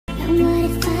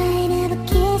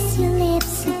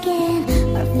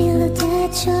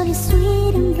touch of your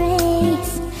sweet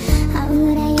embrace. How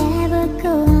would I ever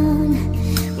go on?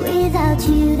 Without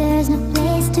you there's no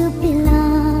place to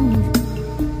belong.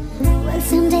 Well,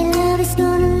 someday love is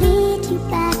gonna lead you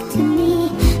back to me,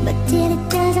 but till it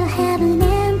does I'll have an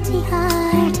empty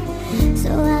heart. So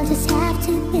I'll just have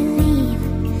to believe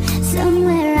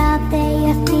somewhere out there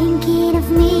you're thinking of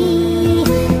me.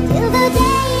 Till the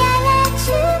day I let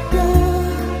you go,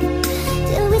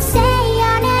 till we say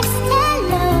our next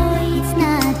hello, it's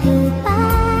not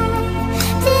goodbye.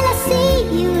 Till I see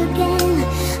you again,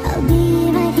 I'll be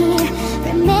right here,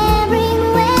 remembering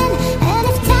when. And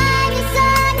if time is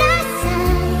on our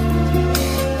side,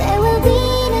 there will be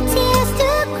no tears to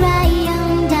cry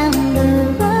on down the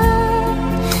road.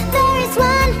 There is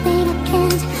one thing I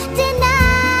can't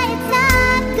deny, it's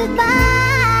not goodbye.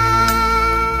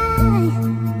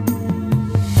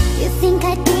 You think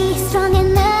I'd be strong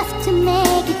enough to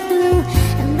make it through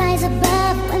and rise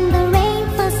above when the rain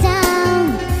falls down,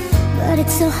 but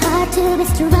it's so hard to be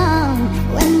strong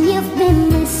when you've been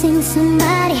missing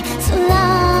somebody so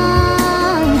long.